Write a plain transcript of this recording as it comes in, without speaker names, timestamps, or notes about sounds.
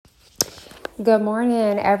Good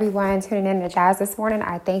morning, everyone tuning in to Jazz this morning.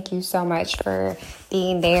 I thank you so much for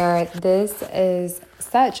being there. It's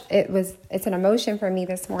an emotion for me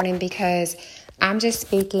this morning because I'm just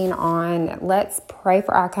speaking on let's pray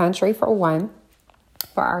for our country for one,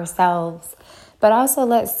 for ourselves, but also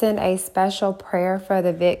let's send a special prayer for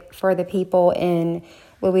the people in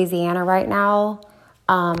Louisiana right now.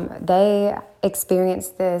 They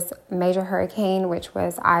experienced this major hurricane, which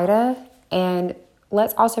was Ida, and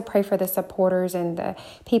let's also pray for the supporters and the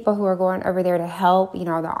people who are going over there to help,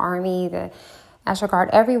 the Army, the National Guard,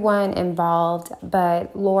 everyone involved.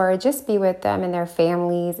 But Lord, just be with them and their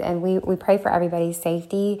families. And we pray for everybody's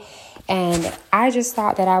safety. And I just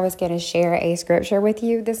thought that I was going to share a scripture with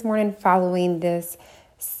you this morning following this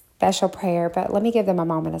special prayer. But let me give them a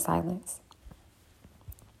moment of silence.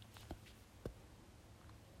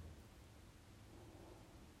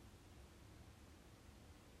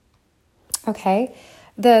 Okay,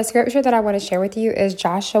 the scripture that I want to share with you is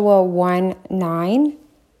Joshua 1:9.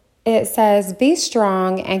 It says, "Be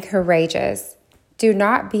strong and courageous. Do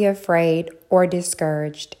not be afraid or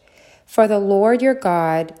discouraged, for the Lord your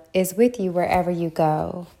God is with you wherever you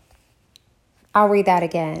go." I'll read that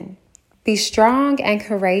again. Be strong and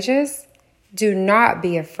courageous. Do not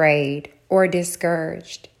be afraid or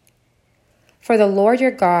discouraged, for the Lord your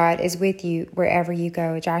God is with you wherever you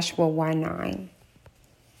go. Joshua 1:9.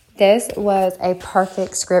 This was a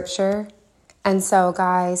perfect scripture. And so,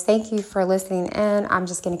 guys, thank you for listening in. I'm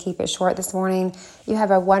just going to keep it short this morning. You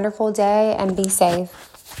have a wonderful day and be safe.